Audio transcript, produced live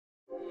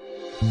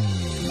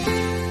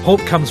Hope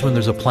comes when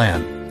there's a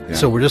plan. Yeah.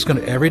 So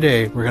every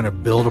day, we're going to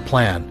build a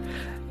plan.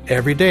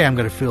 Every day, I'm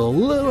going to feel a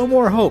little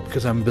more hope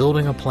because I'm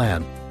building a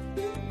plan.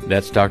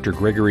 That's Dr.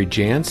 Gregory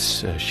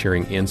Jantz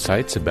sharing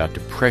insights about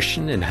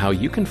depression and how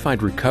you can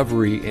find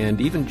recovery and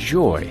even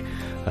joy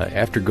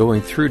after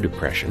going through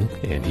depression.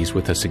 And he's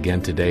with us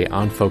again today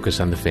on Focus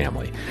on the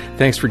Family.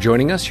 Thanks for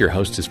joining us. Your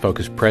host is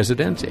Focus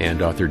President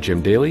and author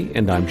Jim Daly,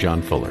 and I'm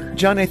John Fuller.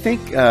 John, I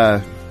think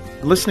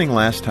listening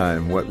last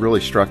time, what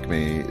really struck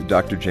me,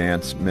 Dr.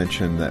 Jantz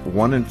mentioned that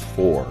 1 in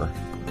 4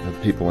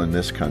 of people in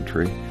this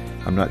country,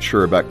 I'm not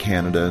sure about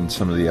Canada and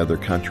some of the other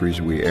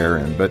countries we air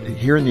in, but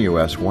here in the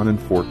U.S., 1 in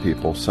 4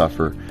 people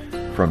suffer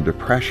from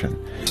depression.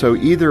 So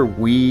either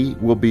we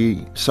will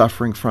be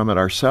suffering from it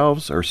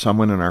ourselves, or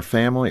someone in our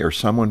family, or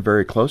someone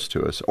very close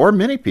to us, or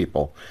many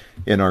people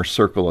in our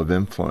circle of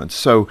influence.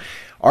 So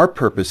our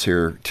purpose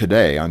here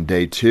today on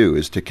day 2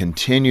 is to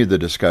continue the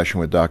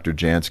discussion with Dr.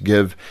 Jantz,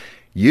 give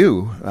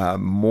you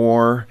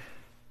more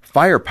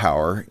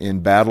firepower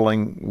in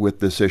battling with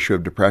this issue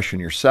of depression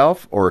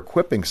yourself, or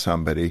equipping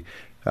somebody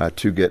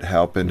to get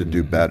help and to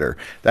do better.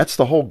 That's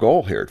the whole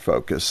goal here at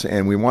Focus,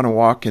 and we want to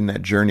walk in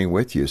that journey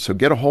with you. So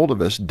get a hold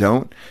of us.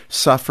 Don't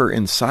suffer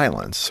in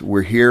silence.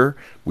 We're here.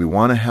 We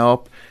want to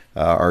help.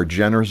 Our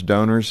generous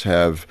donors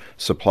have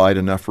supplied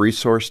enough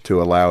resource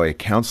to allow a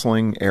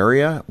counseling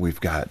area.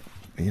 We've got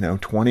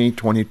 20,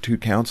 22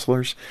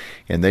 counselors,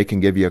 and they can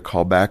give you a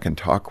call back and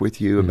talk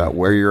with you about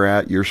where you're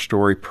at, your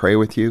story, pray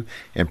with you,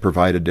 and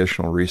provide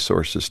additional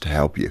resources to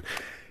help you.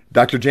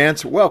 Dr.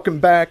 Jantz, welcome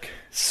back.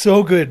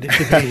 So good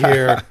to be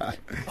here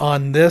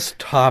on this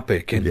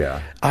topic.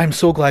 And I'm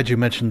so glad you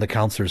mentioned the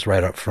counselors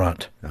right up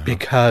front,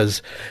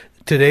 because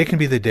today can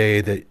be the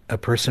day that a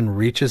person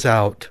reaches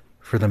out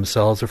for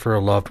themselves or for a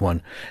loved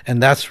one.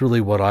 And that's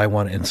really what I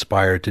want to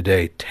inspire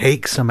today.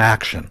 Take some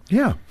action.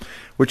 Yeah,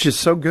 which is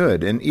so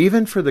good. And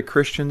even for the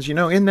Christians,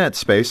 in that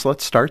space,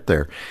 let's start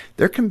there.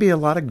 There can be a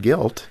lot of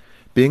guilt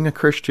being a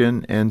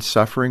Christian and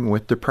suffering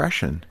with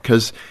depression,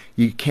 because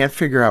you can't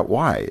figure out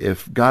why.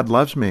 If God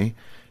loves me,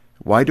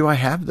 why do I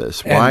have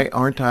this? Why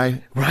aren't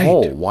I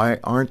whole? Why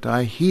aren't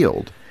I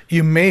healed?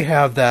 You may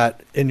have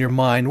that in your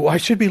mind. Well, I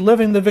should be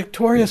living the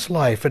victorious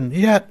life, and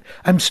yet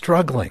I'm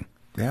struggling.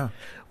 Yeah.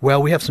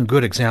 Well, we have some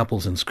good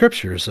examples in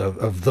scriptures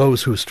of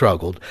those who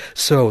struggled.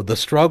 So the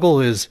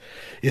struggle is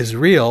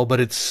real, but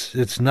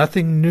it's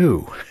nothing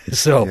new.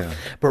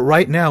 But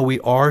right now we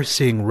are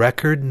seeing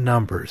record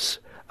numbers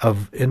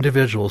of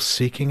individuals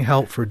seeking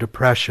help for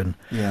depression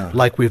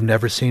like we've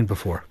never seen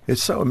before.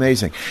 It's so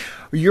amazing.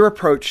 Your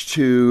approach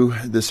to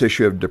this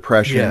issue of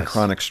depression,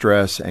 chronic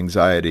stress,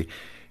 anxiety,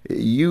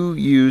 you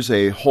use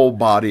a whole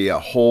body, a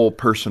whole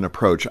person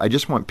approach. I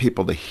just want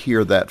people to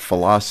hear that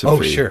philosophy.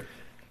 Oh, sure.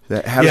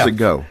 How does it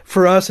go?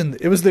 For us, and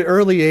it was the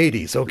early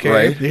 80s, okay?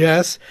 Right.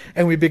 Yes.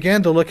 And we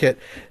began to look at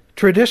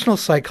traditional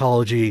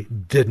psychology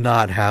did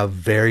not have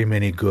very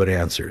many good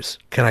answers.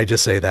 Can I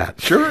just say that?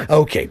 Sure.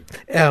 Okay.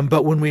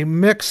 But when we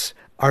mix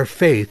our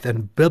faith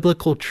and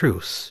biblical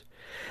truths,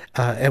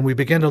 and we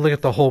begin to look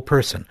at the whole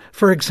person.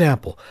 For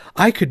example,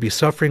 I could be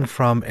suffering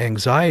from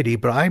anxiety,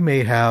 but I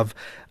may have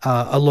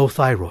a low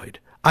thyroid.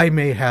 I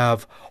may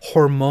have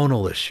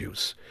hormonal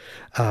issues,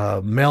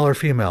 male or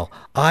female.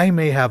 I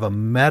may have a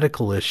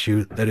medical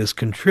issue that is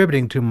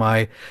contributing to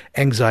my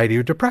anxiety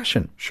or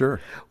depression. Sure.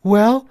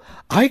 Well,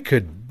 I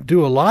could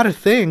do a lot of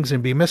things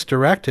and be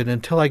misdirected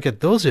until I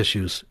get those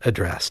issues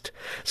addressed.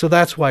 So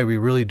that's why we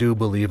really do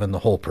believe in the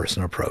whole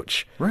person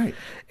approach. Right.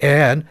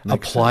 And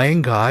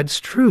applying God's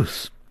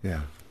truth.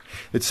 Yeah.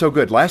 It's so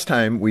good. Last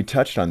time we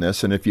touched on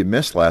this, and if you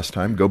missed last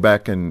time, go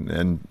back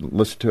and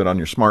listen to it on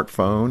your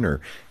smartphone,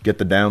 or get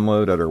the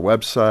download at our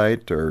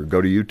website, or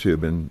go to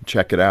YouTube and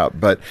check it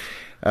out. But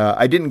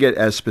I didn't get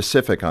as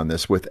specific on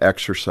this with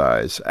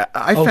exercise.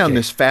 I found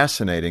this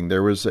fascinating.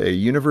 There was a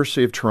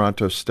University of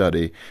Toronto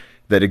study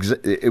that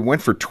it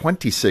went for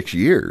 26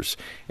 years,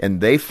 and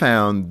they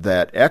found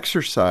that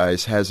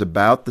exercise has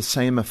about the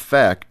same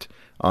effect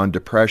on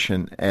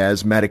depression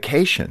as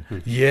medication.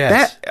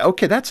 Yes.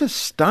 That's a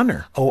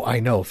stunner. Oh, I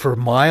know. For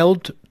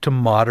mild to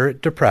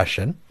moderate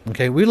depression,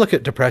 we look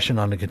at depression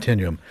on a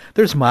continuum.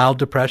 There's mild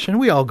depression.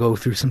 We all go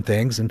through some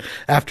things, and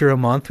after a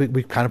month,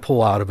 we kind of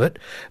pull out of it.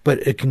 But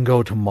it can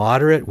go to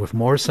moderate with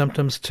more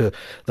symptoms, to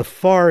the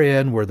far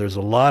end where there's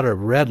a lot of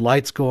red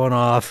lights going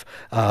off,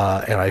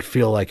 and I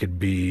feel like it'd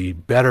be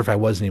better if I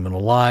wasn't even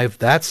alive.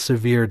 That's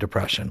severe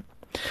depression.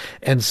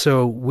 And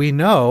so we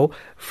know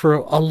for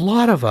a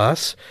lot of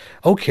us,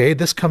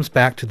 this comes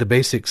back to the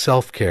basic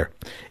self-care.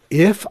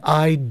 If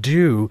I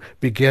do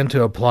begin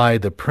to apply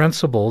the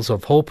principles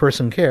of whole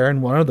person care,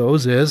 and one of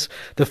those is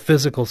the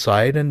physical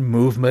side and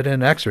movement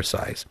and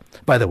exercise.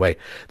 By the way,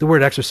 the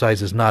word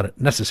exercise is not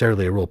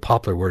necessarily a real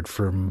popular word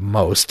for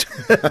most,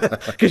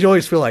 because you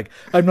always feel like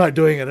I'm not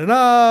doing it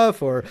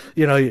enough, or,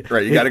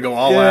 Right, you got to go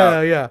all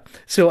out. Yeah.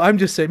 So I'm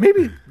just saying,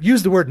 maybe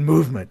use the word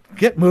movement.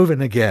 Get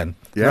moving again,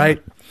 right?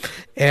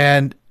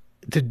 And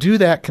to do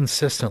that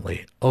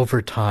consistently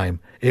over time,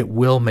 it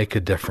will make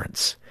a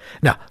difference.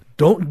 Now,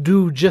 don't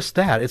do just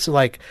that. It's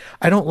like,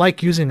 I don't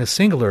like using a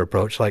singular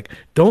approach. Like,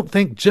 don't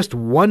think just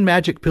one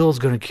magic pill is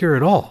going to cure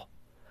it all.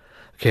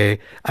 Okay,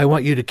 I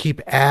want you to keep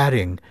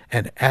adding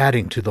and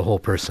adding to the whole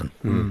person.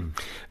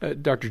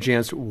 Dr.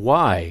 Jantz,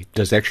 why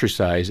does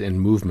exercise and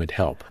movement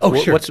help? Oh,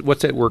 sure.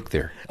 What's at work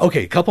there?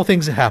 Okay, a couple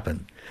things that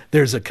happen.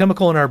 There's a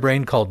chemical in our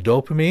brain called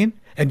dopamine,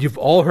 and you've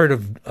all heard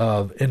of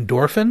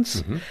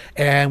endorphins.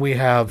 And we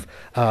have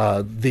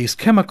these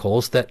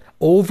chemicals that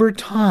over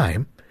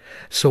time,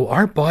 so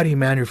our body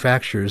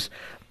manufactures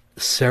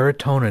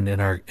serotonin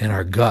in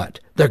our gut.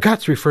 Their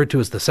gut's referred to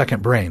as the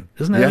second brain.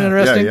 Isn't that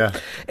interesting? Yeah.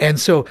 And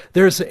so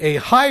there's a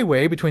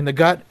highway between the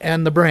gut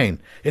and the brain.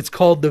 It's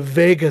called the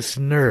vagus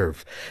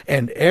nerve.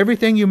 And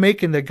everything you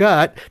make in the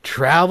gut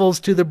travels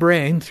to the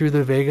brain through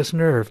the vagus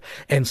nerve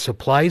and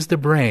supplies the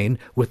brain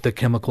with the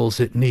chemicals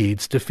it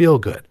needs to feel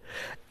good.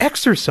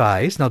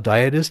 Exercise, now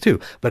diet is too,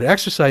 but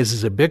exercise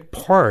is a big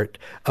part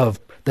of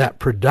that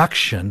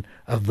production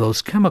of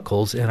those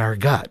chemicals in our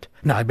gut.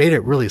 Now, I made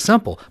it really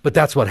simple, but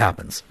that's what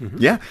happens.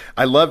 Yeah.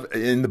 I love,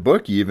 in the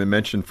book, you even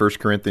mentioned 1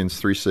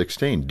 Corinthians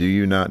 3:16. Do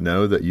you not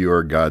know that you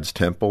are God's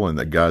temple and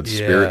that God's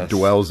Spirit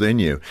dwells in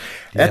you?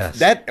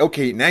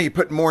 Okay, now you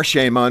put more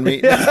shame on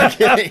me. No, I'm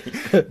kidding.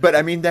 But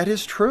I mean, that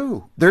is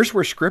true. There's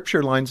where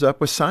Scripture lines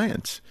up with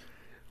science.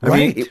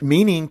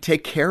 Meaning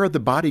take care of the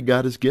body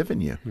God has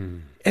given you.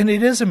 And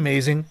it is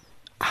amazing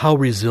how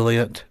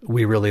resilient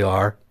we really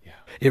are.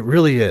 It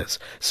really is.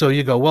 So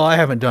you go, well, I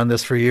haven't done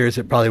this for years.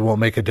 It probably won't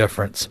make a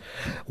difference.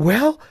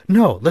 Well,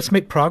 no, let's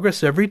make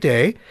progress every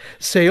day.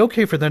 Say,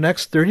 okay, for the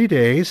next 30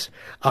 days,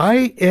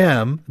 I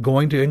am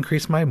going to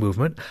increase my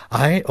movement.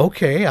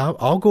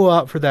 I'll go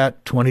out for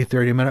that 20,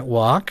 30-minute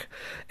walk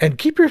and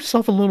keep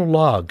yourself a little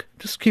log.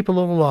 Just keep a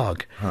little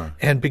log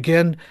and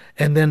begin,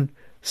 and then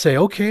say,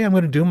 okay, I'm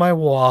going to do my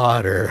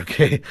water.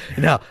 Okay.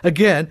 Now,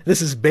 again,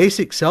 this is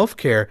basic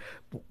self-care,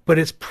 but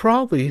it's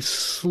probably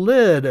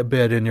slid a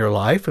bit in your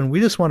life, and we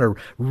just want to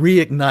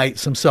reignite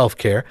some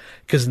self-care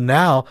because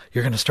now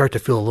you're going to start to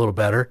feel a little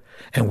better,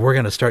 and we're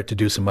going to start to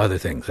do some other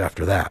things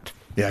after that.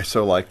 Yeah, I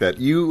so like that.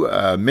 You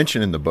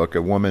mentioned in the book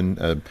a woman,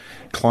 a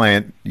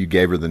client, you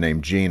gave her the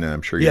name Gina.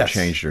 I'm sure you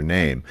changed her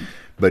name.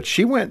 But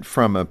she went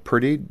from a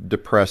pretty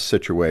depressed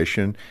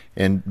situation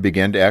and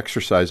began to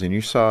exercise, and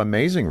you saw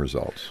amazing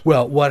results.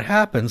 Well, what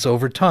happens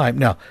over time?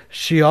 Now,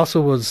 she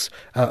also was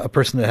a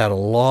person that had a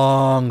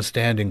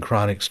long-standing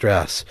chronic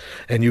stress,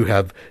 and you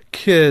have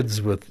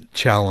kids with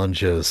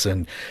challenges,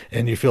 and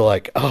you feel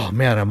like, oh,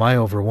 man, am I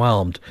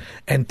overwhelmed?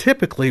 And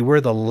typically,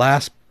 we're the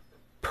last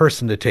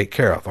person to take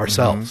care of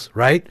ourselves,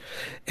 right?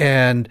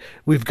 And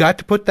we've got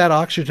to put that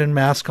oxygen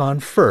mask on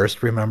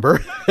first,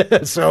 remember?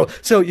 So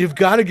you've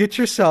got to get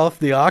yourself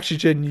the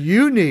oxygen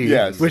you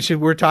need, which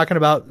we're talking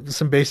about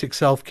some basic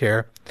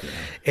self-care.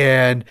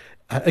 And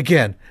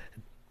again,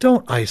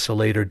 don't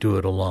isolate or do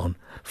it alone.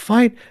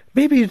 Find,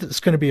 maybe it's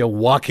going to be a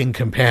walking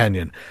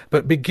companion,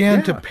 but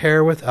begin to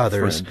pair with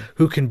others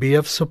who can be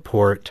of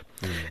support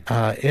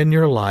in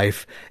your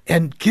life,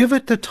 and give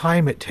it the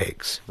time it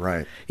takes.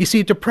 Right. You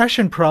see,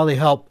 depression probably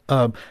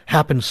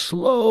happens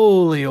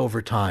slowly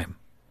over time.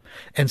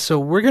 And so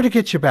we're going to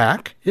get you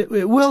back.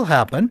 It will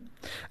happen.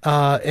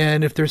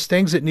 And if there's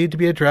things that need to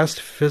be addressed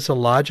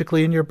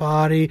physiologically in your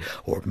body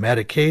or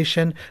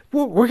medication,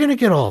 we're going to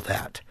get all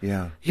that.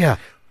 Yeah. Yeah.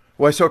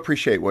 Well, I so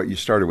appreciate what you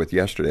started with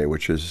yesterday,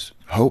 which is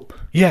hope.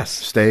 Yes.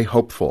 Stay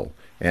hopeful.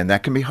 And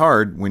that can be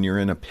hard when you're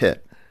in a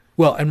pit.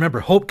 Well, and remember,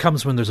 hope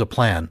comes when there's a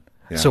plan.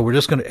 Yeah. So we're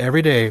just going to,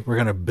 every day, we're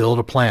going to build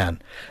a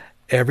plan.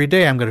 Every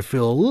day I'm going to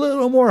feel a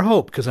little more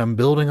hope because I'm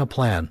building a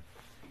plan.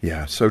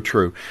 Yeah, so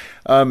true.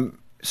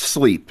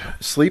 Sleep.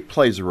 Sleep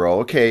plays a role.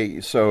 Okay,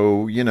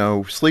 so,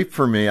 sleep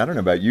for me, I don't know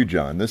about you,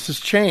 John. This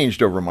has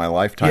changed over my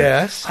lifetime.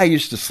 Yes. I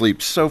used to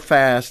sleep so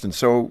fast and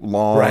so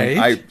long.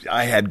 Right.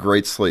 I had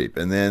great sleep.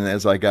 And then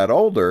as I got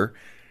older,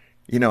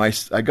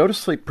 I go to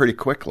sleep pretty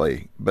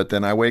quickly, but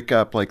then I wake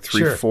up like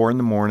 3, 4 in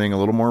the morning, a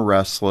little more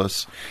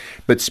restless.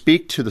 But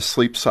speak to the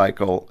sleep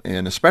cycle,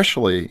 and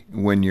especially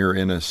when you're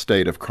in a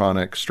state of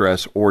chronic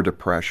stress or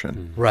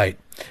depression. Right.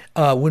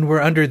 When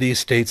we're under these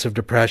states of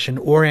depression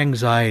or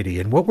anxiety,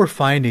 and what we're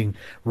finding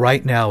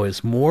right now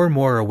is more and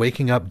more are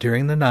waking up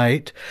during the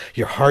night,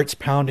 your heart's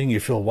pounding, you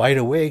feel wide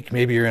awake,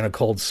 maybe you're in a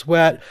cold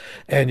sweat,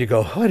 and you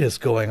go, what is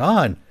going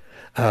on?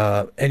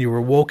 And you were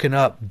woken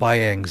up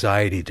by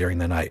anxiety during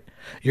the night.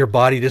 Your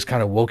body just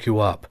kind of woke you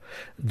up.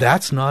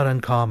 That's not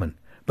uncommon,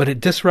 but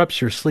it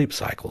disrupts your sleep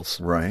cycles.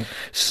 Right.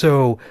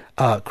 So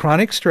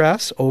chronic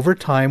stress over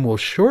time will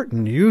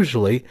shorten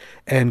usually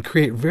and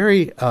create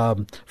very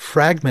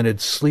fragmented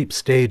sleep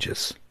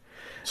stages.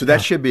 So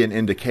that should be an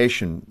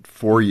indication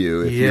for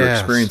you if you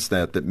experience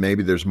that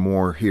maybe there's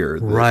more here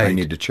that I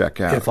need to check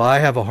out. If I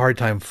have a hard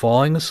time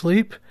falling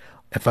asleep,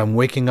 if I'm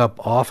waking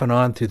up off and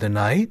on through the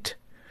night,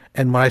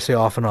 and when I say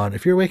off and on,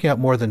 if you're waking up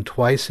more than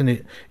twice in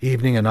the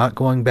evening and not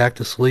going back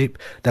to sleep,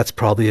 that's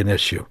probably an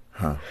issue.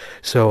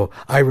 So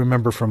I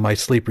remember from my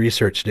sleep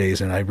research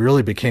days, and I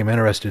really became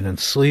interested in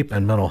sleep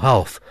and mental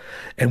health.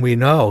 And we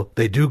know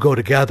they do go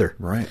together.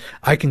 Right.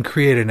 I can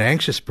create an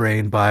anxious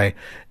brain by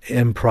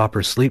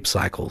improper sleep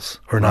cycles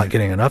or not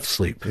getting enough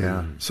sleep.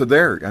 Yeah. So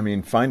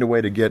find a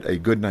way to get a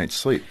good night's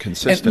sleep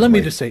consistently. And let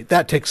me just say,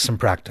 that takes some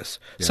practice.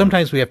 Yeah.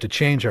 Sometimes we have to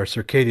change our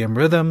circadian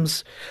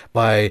rhythms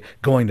by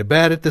going to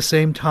bed at the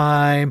same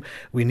time.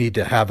 We need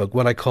to have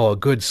what I call a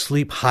good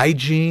sleep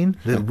hygiene,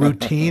 the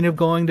routine of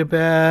going to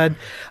bed.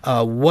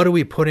 What are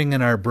we putting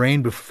in our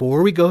brain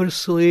before we go to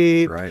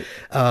sleep? Right.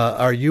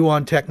 Are you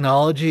on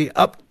technology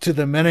up to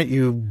the minute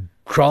you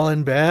crawl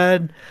in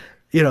bed?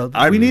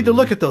 We need to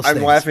look at those things.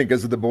 I'm laughing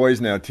because the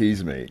boys now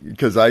tease me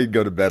because I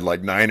go to bed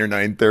like 9 or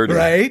 9:30.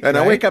 Right. And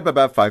I wake up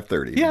about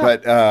 5:30. Yeah.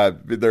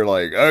 But they're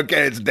like,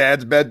 okay, it's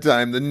Dad's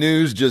bedtime. The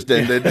news just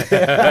ended.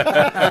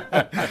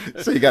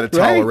 So you got to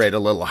tolerate a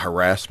little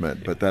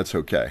harassment, but that's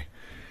okay.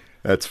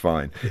 That's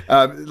fine.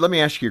 Let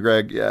me ask you,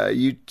 Greg,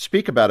 you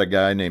speak about a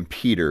guy named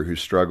Peter who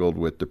struggled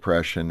with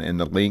depression and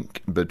the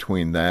link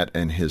between that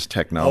and his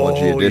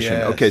technology addiction.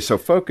 Yes. Okay, so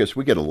focus.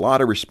 We get a lot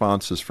of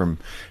responses from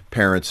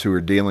parents who are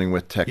dealing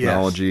with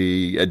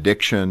technology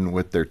addiction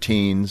with their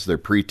teens, their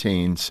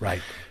preteens.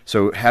 Right.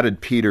 So how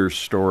did Peter's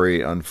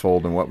story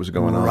unfold and what was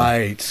going on?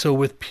 Right. So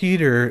with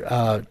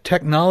Peter,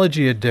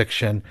 technology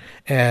addiction,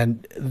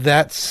 and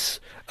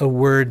that's a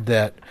word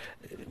that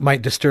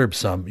might disturb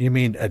some. You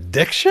mean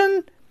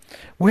addiction?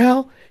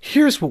 Well,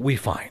 here's what we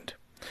find.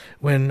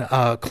 When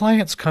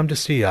clients come to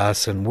see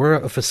us, and we're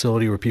a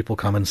facility where people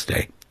come and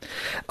stay,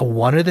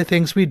 one of the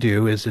things we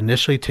do is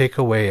initially take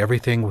away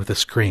everything with a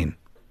screen.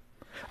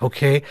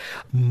 Okay?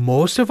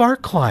 Most of our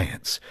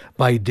clients,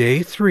 by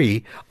day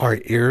 3, are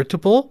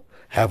irritable,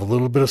 have a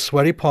little bit of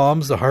sweaty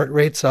palms, the heart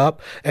rate's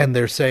up, and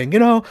they're saying,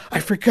 I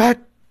forgot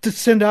to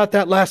send out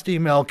that last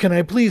email. Can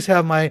I please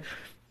have my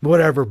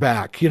whatever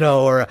back?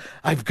 Or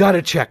I've got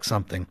to check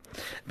something.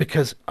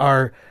 Because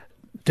our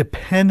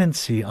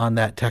dependency on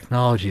that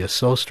technology is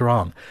so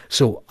strong.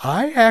 So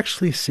I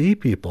actually see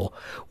people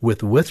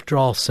with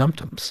withdrawal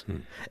symptoms,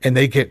 and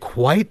they get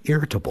quite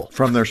irritable.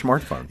 From their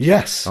smartphones?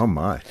 Yes. Oh,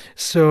 my.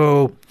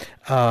 So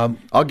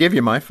I'll give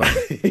you my phone.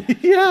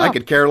 Yeah. I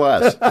could care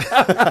less.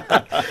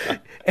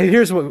 And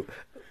here's what,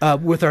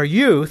 with our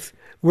youth,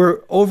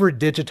 we're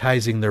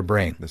over-digitizing their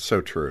brain. That's so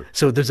true.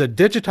 So there's a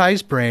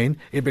digitized brain.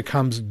 It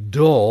becomes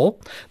dull.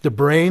 The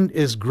brain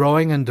is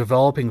growing and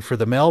developing for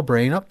the male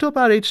brain up to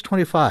about age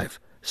 25.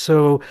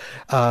 So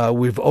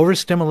we've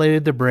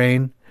overstimulated the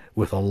brain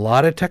with a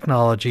lot of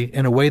technology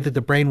in a way that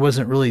the brain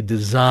wasn't really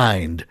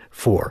designed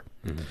for.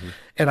 Mm-hmm.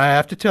 And I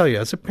have to tell you,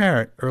 as a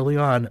parent, early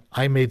on,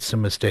 I made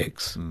some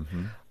mistakes.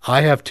 Mm-hmm.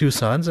 I have 2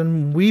 sons,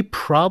 and we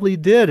probably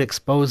did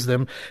expose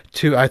them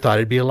to, I thought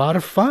it'd be a lot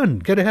of fun,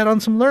 get ahead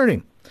on some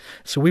learning.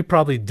 So we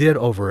probably did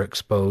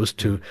overexpose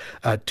to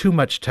too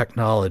much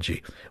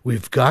technology.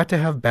 We've got to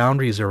have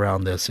boundaries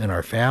around this in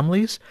our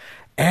families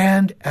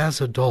and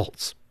as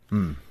adults.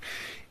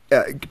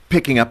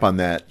 Picking up on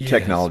that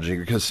technology,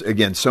 because,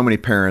 again, so many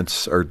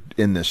parents are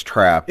in this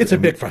trap. It's a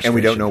big frustration. And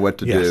we don't know what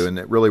to do, and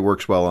it really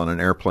works well on an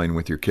airplane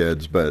with your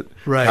kids. But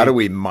how do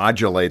we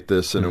modulate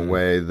this in a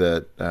way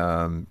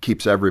that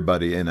keeps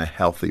everybody in a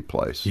healthy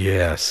place?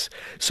 Yes.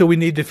 So we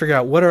need to figure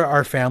out what are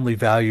our family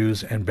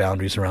values and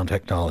boundaries around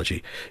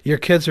technology. Your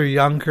kids are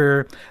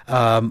younger.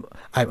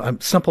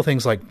 Simple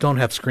things like don't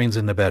have screens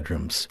in the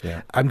bedrooms.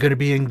 Yeah. I'm going to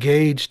be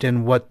engaged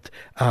in what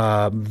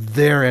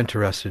they're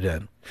interested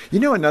in.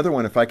 Another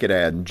one, if I could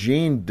add,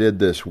 Gene did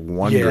this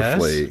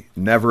wonderfully,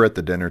 never at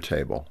the dinner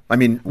table. I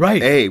mean,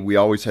 we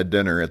always had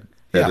dinner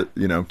at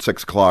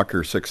 6 o'clock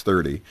or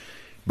 6:30,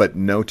 but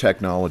no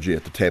technology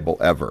at the table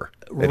ever.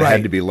 It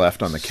had to be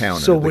left on the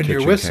counter. So when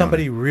you're with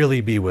somebody,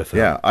 really be with them.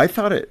 Yeah, I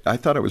thought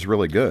it was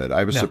really good.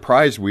 I was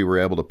surprised we were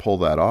able to pull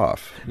that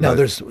off. Now,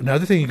 there's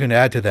another thing you can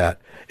add to that.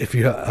 If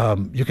you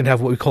you can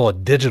have what we call a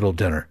digital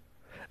dinner.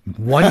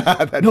 One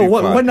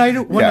night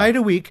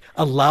a week,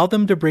 allow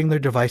them to bring their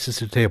devices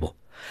to the table.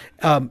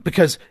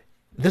 Because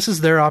this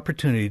is their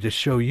opportunity to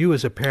show you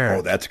as a parent.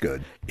 Oh, that's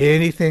good.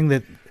 Anything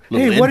that,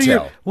 hey, what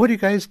are you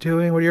guys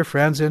doing? What are your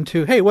friends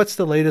into? Hey, what's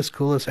the latest,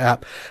 coolest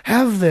app?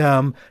 Have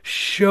them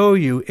show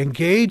you,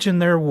 engage in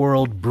their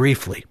world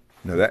briefly.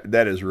 No,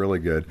 that is really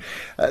good.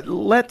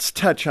 Let's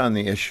touch on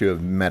the issue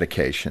of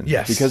medication.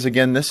 Yes. Because,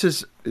 again, this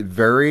is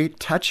very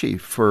touchy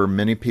for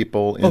many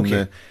people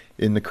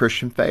in the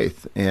Christian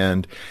faith.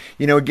 And,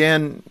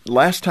 again,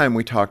 last time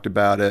we talked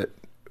about it,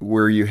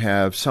 where you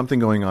have something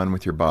going on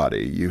with your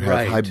body. You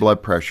have high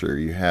blood pressure.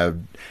 You have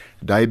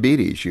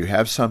diabetes. You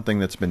have something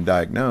that's been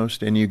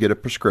diagnosed, and you get a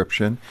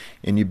prescription,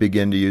 and you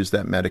begin to use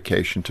that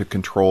medication to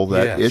control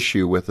that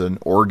issue with an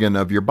organ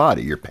of your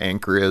body, your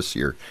pancreas,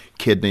 your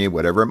kidney,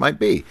 whatever it might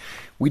be.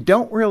 We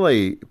don't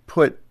really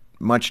put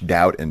much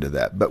doubt into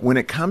that. But when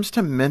it comes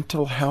to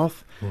mental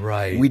health,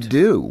 we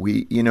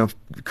do.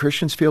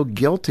 Christians feel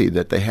guilty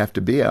that they have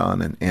to be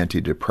on an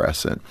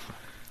antidepressant.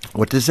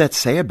 What does that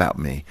say about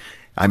me?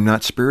 I'm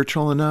not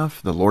spiritual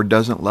enough. The Lord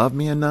doesn't love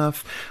me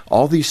enough.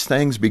 All these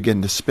things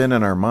begin to spin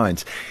in our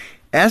minds.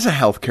 As a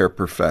healthcare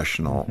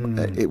professional,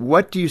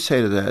 what do you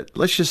say to that?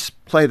 Let's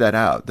just play that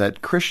out.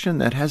 That Christian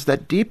that has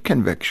that deep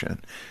conviction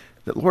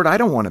that, Lord, I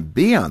don't want to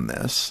be on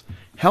this.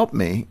 Help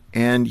me.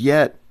 And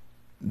yet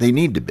they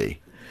need to be,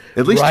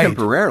 at least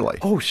temporarily.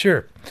 Oh,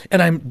 sure.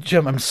 And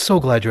Jim, I'm so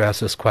glad you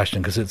asked this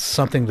question, because it's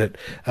something that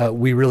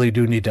we really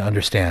do need to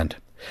understand.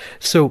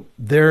 So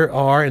there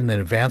are, in the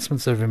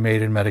advancements that have been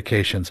made in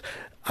medications,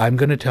 I'm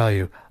going to tell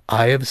you,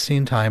 I have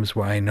seen times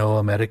where I know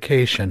a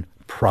medication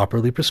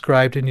properly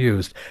prescribed and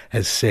used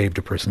has saved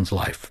a person's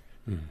life.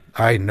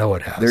 I know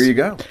it has. There you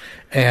go.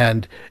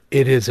 And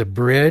it is a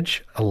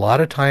bridge a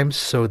lot of times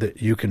so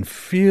that you can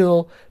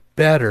feel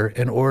better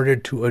in order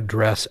to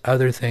address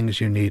other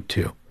things you need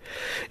to.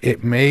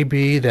 It may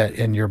be that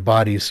in your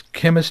body's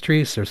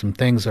chemistry, there's some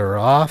things that are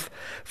off.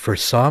 For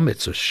some,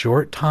 it's a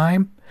short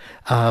time.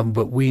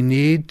 But we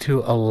need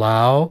to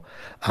allow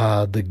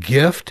the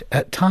gift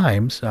at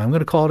times. I'm going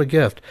to call it a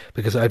gift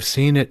because I've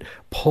seen it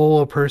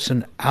pull a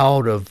person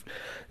out of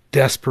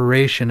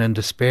desperation and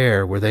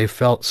despair where they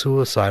felt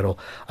suicidal.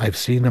 I've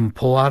seen them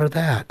pull out of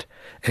that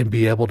and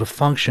be able to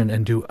function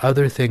and do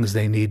other things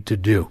they need to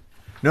do.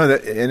 No,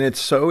 and it's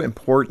so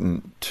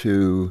important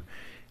to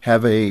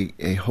have a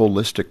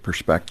holistic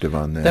perspective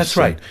on this. That's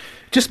right.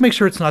 Just make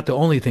sure it's not the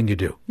only thing you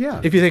do.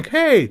 Yeah. If you think,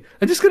 hey,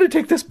 I'm just going to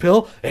take this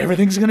pill,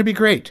 everything's going to be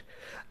great.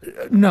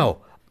 No,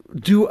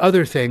 do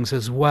other things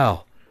as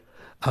well.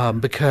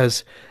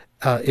 Because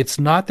it's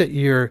not that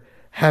you're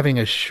having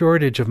a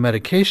shortage of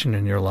medication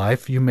in your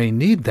life. You may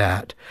need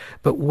that.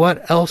 But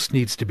what else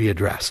needs to be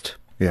addressed?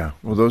 Yeah.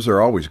 Well, those are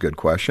always good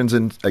questions.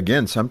 And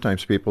again,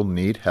 sometimes people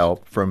need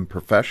help from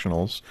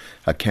professionals,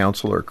 a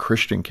counselor, a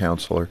Christian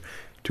counselor,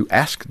 to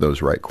ask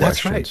those right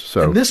questions. That's right.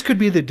 So, and this could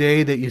be the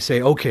day that you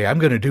say, okay, I'm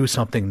going to do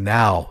something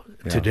now,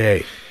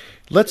 today.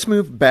 Let's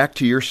move back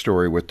to your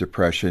story with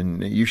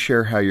depression. You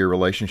share how your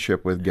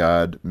relationship with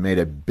God made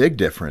a big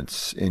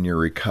difference in your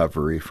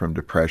recovery from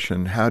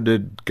depression. How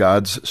did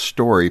God's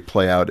story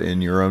play out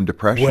in your own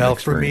depression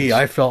experience? For me,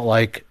 I felt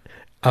like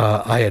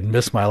I had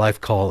missed my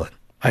life calling.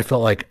 I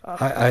felt like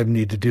I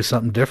need to do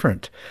something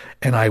different.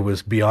 And I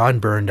was beyond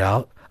burned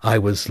out. I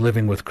was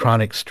living with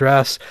chronic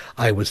stress.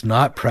 I was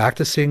not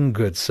practicing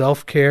good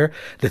self-care.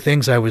 The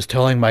things I was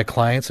telling my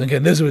clients, and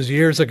again, this was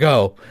years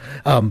ago,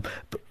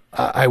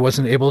 I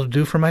wasn't able to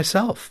do for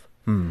myself.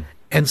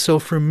 And so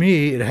for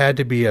me, it had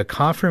to be a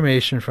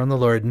confirmation from the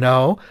Lord.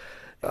 No,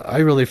 I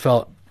really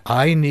felt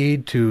I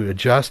need to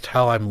adjust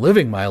how I'm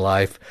living my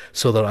life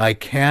so that I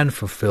can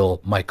fulfill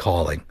my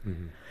calling.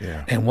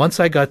 Yeah. And once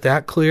I got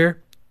that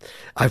clear,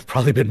 I've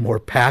probably been more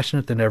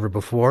passionate than ever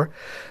before,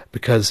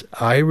 because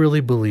I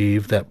really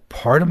believe that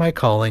part of my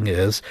calling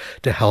is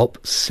to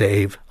help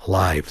save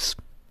lives.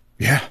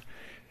 Yeah.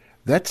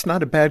 That's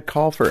not a bad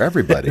call for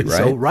everybody, right?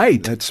 So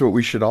right. That's what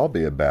we should all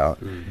be about,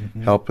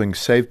 helping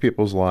save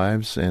people's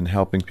lives and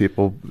helping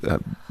people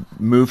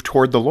move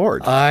toward the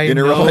Lord in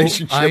a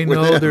relationship with Him. I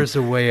know there's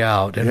a way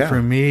out. And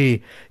for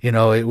me,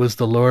 it was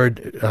the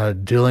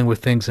Lord dealing with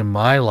things in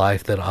my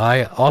life that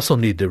I also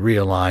need to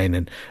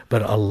realign,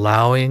 but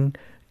allowing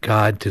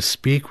God to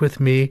speak with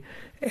me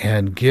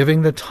and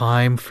giving the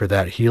time for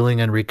that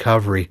healing and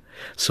recovery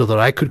so that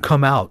I could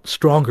come out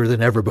stronger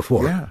than ever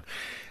before. Yeah.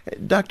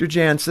 Dr.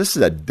 Jantz, this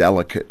is a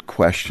delicate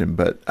question,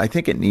 but I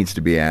think it needs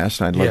to be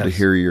asked. I'd love to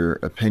hear your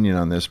opinion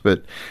on this.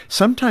 But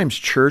sometimes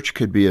church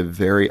could be a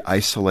very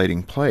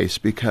isolating place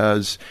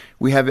because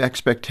we have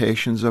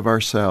expectations of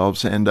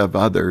ourselves and of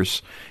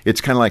others.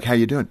 It's kind of like, how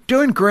you doing?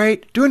 Doing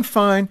great, doing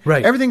fine,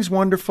 right. Everything's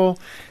wonderful,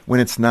 when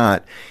it's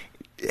not.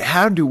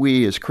 How do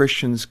we as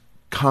Christians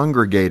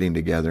congregating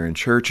together in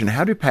church, and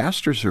how do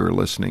pastors who are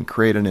listening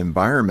create an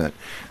environment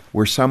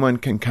where someone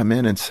can come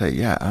in and say,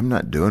 yeah, I'm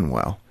not doing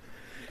well?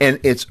 And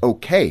it's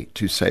okay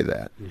to say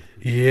that.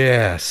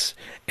 Yes.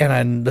 And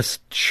on the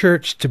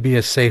church to be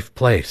a safe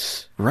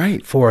place.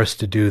 Right. For us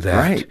to do that.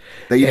 Right.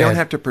 That you don't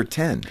have to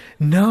pretend.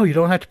 No, you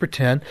don't have to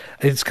pretend.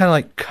 It's kind of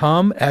like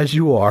come as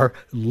you are,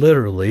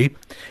 literally.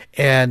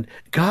 And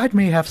God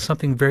may have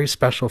something very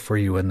special for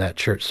you in that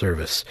church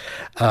service.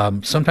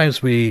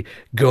 Sometimes we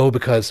go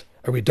because,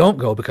 or we don't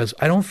go because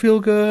I don't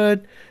feel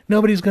good.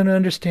 Nobody's going to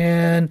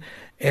understand.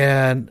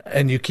 And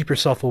you keep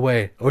yourself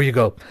away. Or you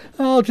go,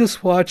 I'll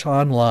just watch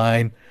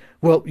online.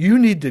 Well, you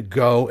need to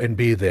go and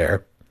be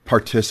there.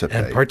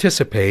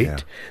 Participate. Yeah.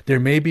 There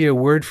may be a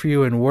word for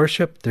you in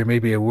worship. There may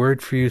be a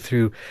word for you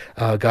through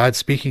God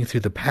speaking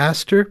through the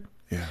pastor.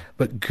 Yeah.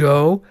 But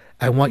go.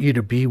 I want you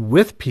to be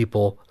with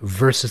people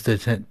versus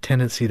the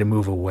tendency to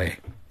move away.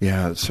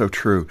 Yeah, it's so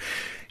true.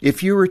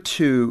 If you were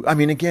to,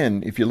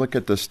 again, if you look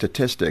at the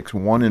statistics,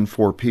 1 in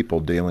 4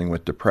 people dealing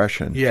with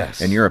depression,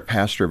 yes, and you're a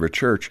pastor of a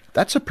church,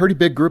 that's a pretty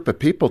big group of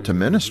people to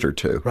minister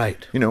to.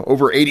 Right.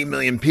 Over 80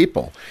 million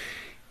people.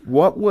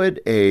 What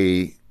would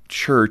a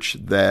church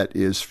that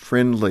is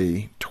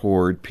friendly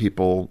toward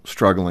people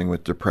struggling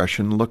with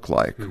depression look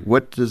like?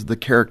 What does the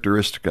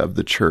characteristic of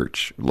the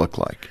church look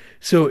like?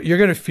 So you're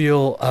going to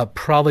feel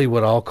probably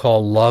what I'll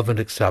call love and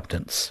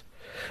acceptance.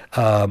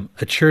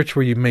 A church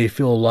where you may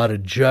feel a lot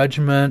of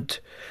judgment.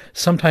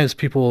 Sometimes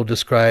people will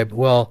describe,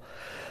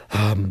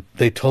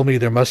 They told me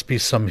there must be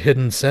some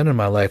hidden sin in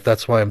my life.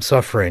 That's why I'm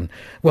suffering.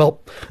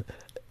 Well,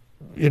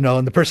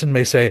 and the person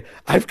may say,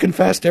 I've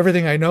confessed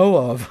everything I know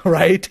of,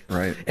 right?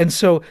 Right. And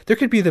so there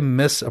could be the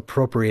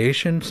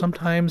misappropriation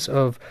sometimes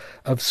of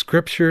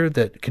Scripture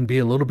that can be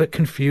a little bit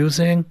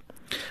confusing.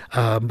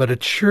 But a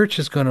church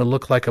is going to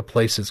look like a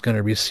place that's going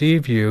to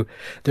receive you.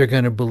 They're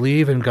going to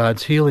believe in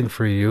God's healing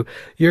for you.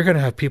 You're going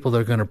to have people that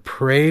are going to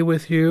pray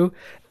with you.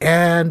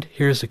 And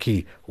here's the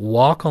key: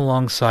 walk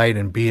alongside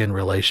and be in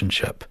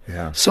relationship.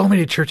 Yeah. So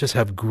many churches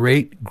have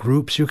great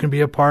groups you can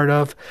be a part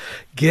of.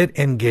 Get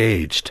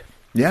engaged.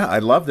 Yeah, I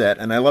love that.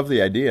 And I love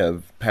the idea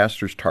of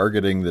pastors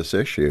targeting this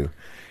issue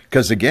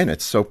because, again,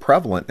 it's so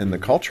prevalent in the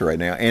culture right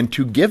now. And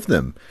to give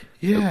them,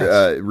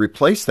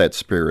 replace that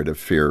spirit of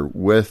fear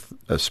with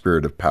a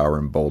spirit of power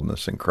and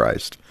boldness in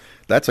Christ.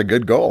 That's a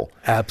good goal.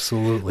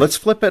 Absolutely. Let's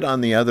flip it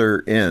on the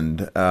other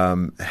end.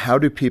 How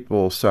do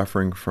people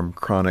suffering from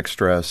chronic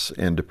stress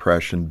and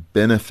depression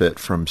benefit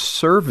from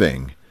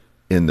serving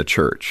in the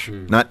church?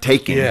 Not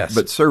taking,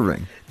 but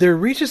serving. There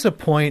reaches a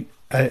point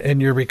in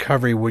your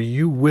recovery where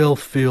you will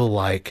feel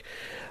like,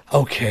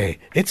 okay,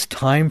 it's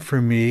time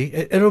for me.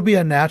 It'll be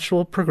a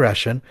natural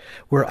progression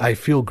where I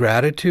feel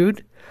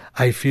gratitude.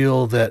 I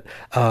feel that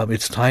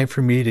it's time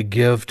for me to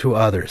give to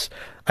others.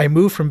 I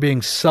move from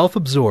being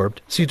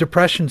self-absorbed. See,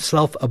 depression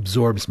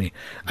self-absorbs me.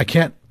 I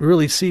can't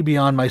really see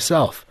beyond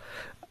myself.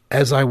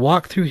 As I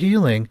walk through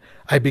healing,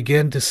 I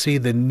begin to see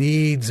the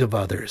needs of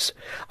others.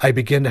 I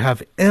begin to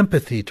have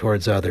empathy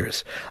towards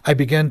others. I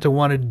begin to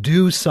want to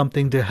do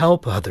something to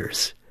help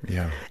others.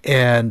 Yeah.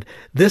 And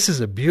this is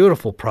a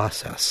beautiful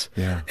process.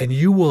 Yeah. And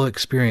you will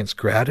experience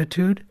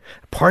gratitude.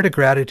 Part of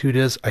gratitude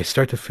is I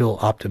start to feel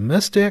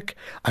optimistic.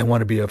 I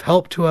want to be of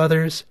help to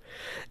others.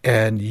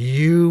 And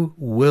you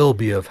will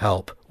be of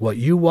help. What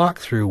you walk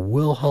through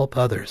will help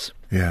others.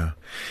 Yeah.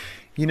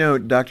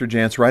 Dr.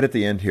 Jantz, right at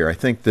the end here, I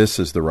think this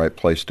is the right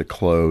place to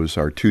close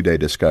our 2-day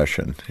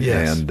discussion.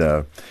 Yes.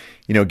 And,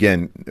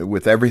 again,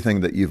 with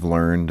everything that you've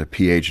learned, a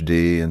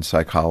PhD in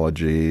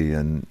psychology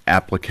and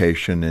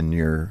application in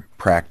your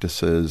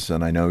practices,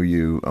 and I know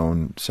you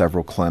own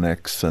several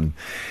clinics, and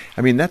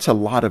that's a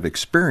lot of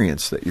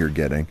experience that you're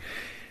getting.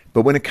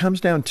 But when it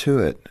comes down to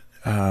it,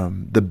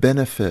 the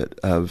benefit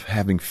of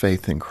having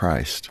faith in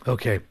Christ,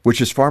 which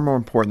is far more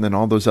important than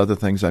all those other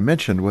things I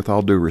mentioned, with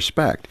all due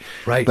respect.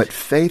 Right. But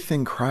faith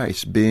in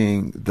Christ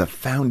being the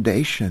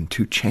foundation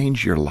to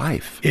change your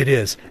life. It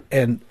is.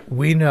 And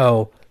we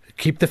know,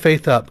 keep the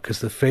faith up, because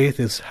the faith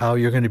is how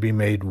you're going to be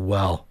made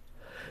well.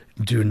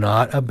 Do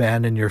not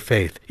abandon your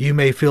faith. You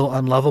may feel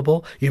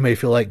unlovable. You may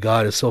feel like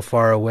God is so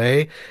far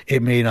away.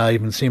 It may not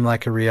even seem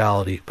like a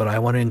reality. But I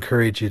want to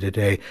encourage you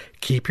today,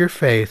 keep your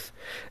faith.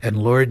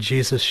 And Lord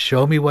Jesus,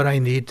 show me what I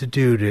need to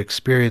do to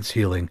experience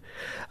healing.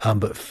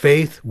 But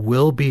faith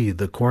will be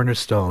the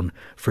cornerstone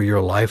for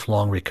your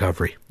lifelong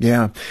recovery.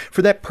 Yeah.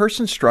 For that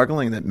person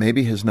struggling that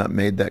maybe has not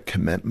made that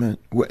commitment,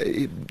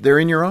 they're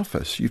in your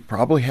office. You've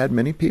probably had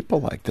many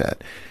people like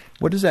that.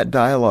 What does that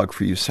dialogue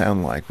for you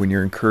sound like when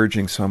you're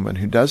encouraging someone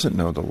who doesn't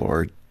know the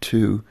Lord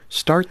to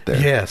start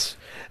there? Yes.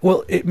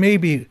 Well, it may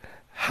be,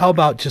 how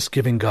about just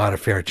giving God a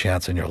fair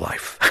chance in your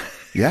life?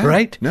 Yeah.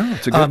 Right? No,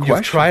 it's a good question.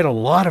 You've tried a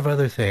lot of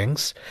other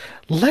things.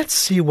 Let's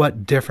see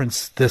what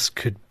difference this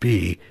could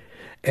be.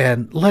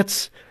 And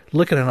let's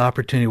look at an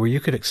opportunity where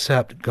you could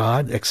accept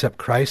God, accept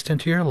Christ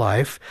into your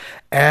life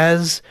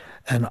as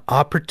an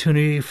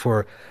opportunity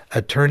for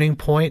a turning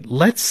point.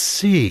 Let's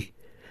see.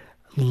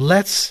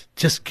 Let's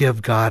just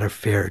give God a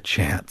fair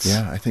chance.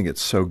 Yeah, I think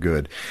it's so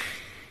good.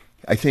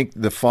 I think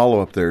the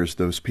follow-up there is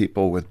those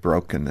people with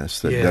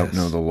brokenness that don't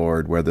know the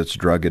Lord, whether it's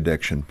drug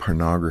addiction,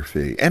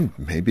 pornography, and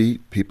maybe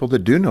people that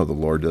do know the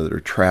Lord that are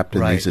trapped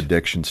in these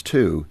addictions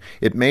too.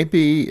 It may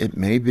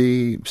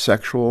be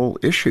sexual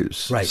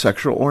issues,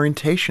 sexual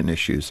orientation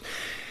issues.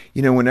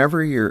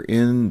 Whenever you're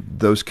in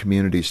those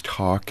communities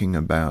talking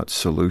about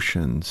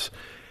solutions,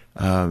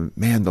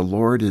 the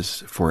Lord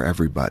is for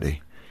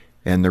everybody.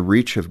 And the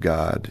reach of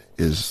God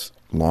is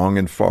long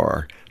and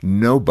far.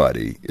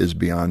 Nobody is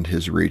beyond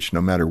his reach,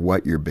 no matter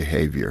what your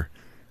behavior.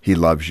 He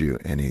loves you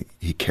and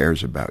he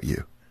cares about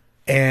you.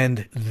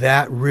 And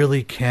that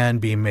really can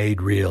be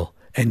made real.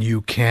 And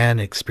you can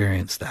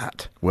experience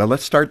that. Well,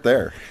 let's start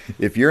there.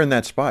 If you're in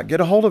that spot,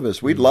 get a hold of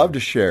us. We'd love to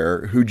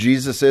share who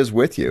Jesus is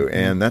with you.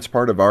 And that's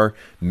part of our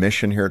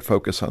mission here at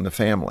Focus on the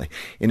Family.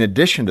 In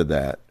addition to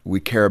that,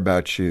 we care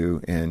about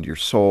you and your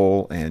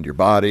soul and your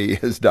body,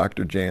 as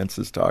Dr. Jantz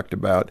has talked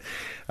about.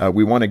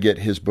 We want to get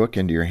his book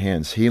into your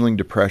hands, Healing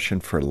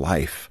Depression for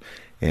Life.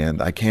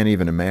 And I can't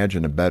even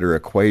imagine a better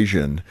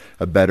equation,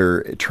 a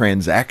better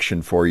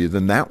transaction for you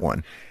than that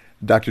one.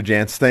 Dr.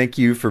 Jantz, thank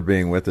you for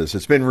being with us.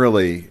 It's been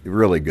really,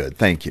 really good.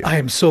 Thank you. I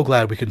am so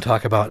glad we can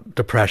talk about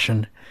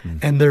depression,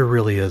 and there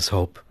really is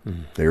hope.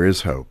 There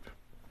is hope.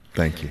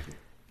 Thank you.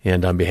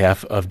 And on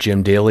behalf of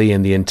Jim Daly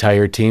and the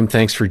entire team,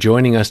 thanks for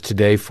joining us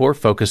today for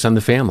Focus on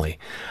the Family.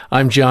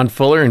 I'm John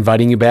Fuller,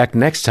 inviting you back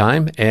next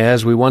time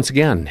as we once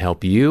again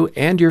help you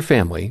and your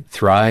family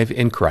thrive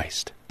in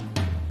Christ.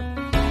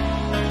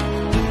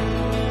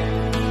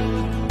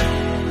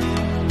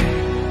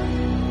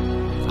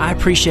 I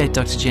appreciate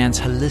Dr.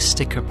 Jantz's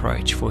holistic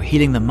approach for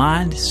healing the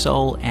mind,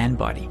 soul, and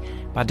body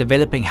by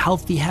developing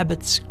healthy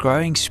habits,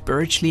 growing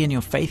spiritually in your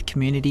faith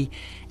community,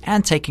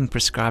 and taking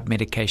prescribed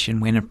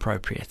medication when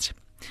appropriate.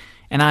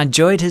 And I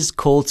enjoyed his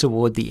call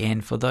toward the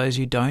end for those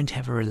who don't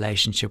have a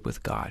relationship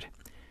with God.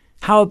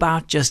 How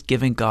about just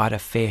giving God a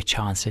fair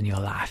chance in your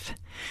life?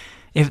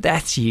 If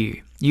that's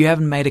you, you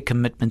haven't made a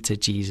commitment to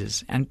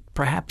Jesus, and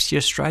perhaps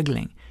you're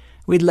struggling,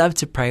 we'd love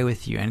to pray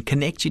with you and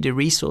connect you to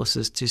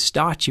resources to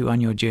start you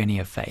on your journey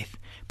of faith.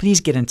 Please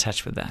get in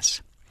touch with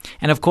us.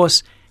 And of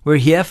course, we're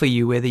here for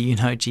you whether you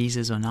know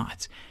Jesus or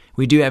not.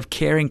 We do have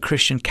caring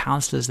Christian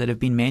counselors that have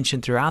been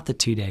mentioned throughout the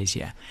 2 days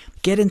here.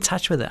 Get in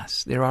touch with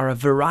us. There are a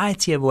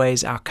variety of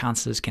ways our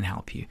counselors can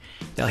help you.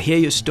 They'll hear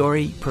your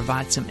story,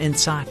 provide some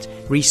insight,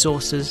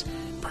 resources,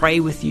 pray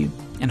with you,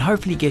 and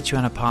hopefully get you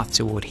on a path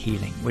toward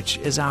healing, which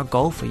is our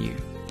goal for you.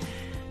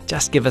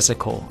 Just give us a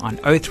call on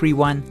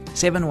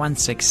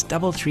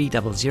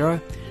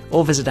 031-716-3300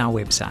 or visit our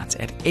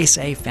website at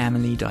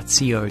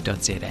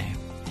safamily.co.za.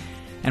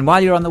 And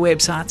while you're on the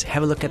website,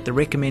 have a look at the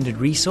recommended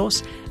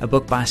resource, a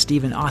book by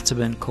Stephen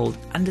Arterburn called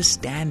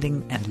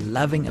Understanding and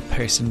Loving a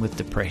Person with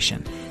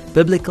Depression,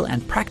 Biblical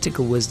and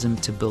Practical Wisdom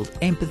to Build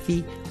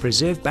Empathy,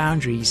 Preserve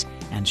Boundaries,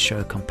 and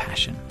Show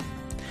Compassion.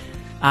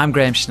 I'm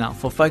Graham Schnell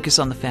for Focus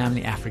on the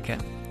Family Africa.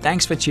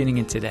 Thanks for tuning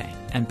in today,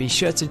 and be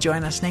sure to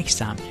join us next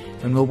time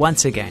when we'll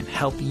once again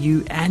help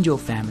you and your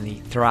family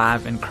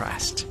thrive in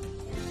Christ.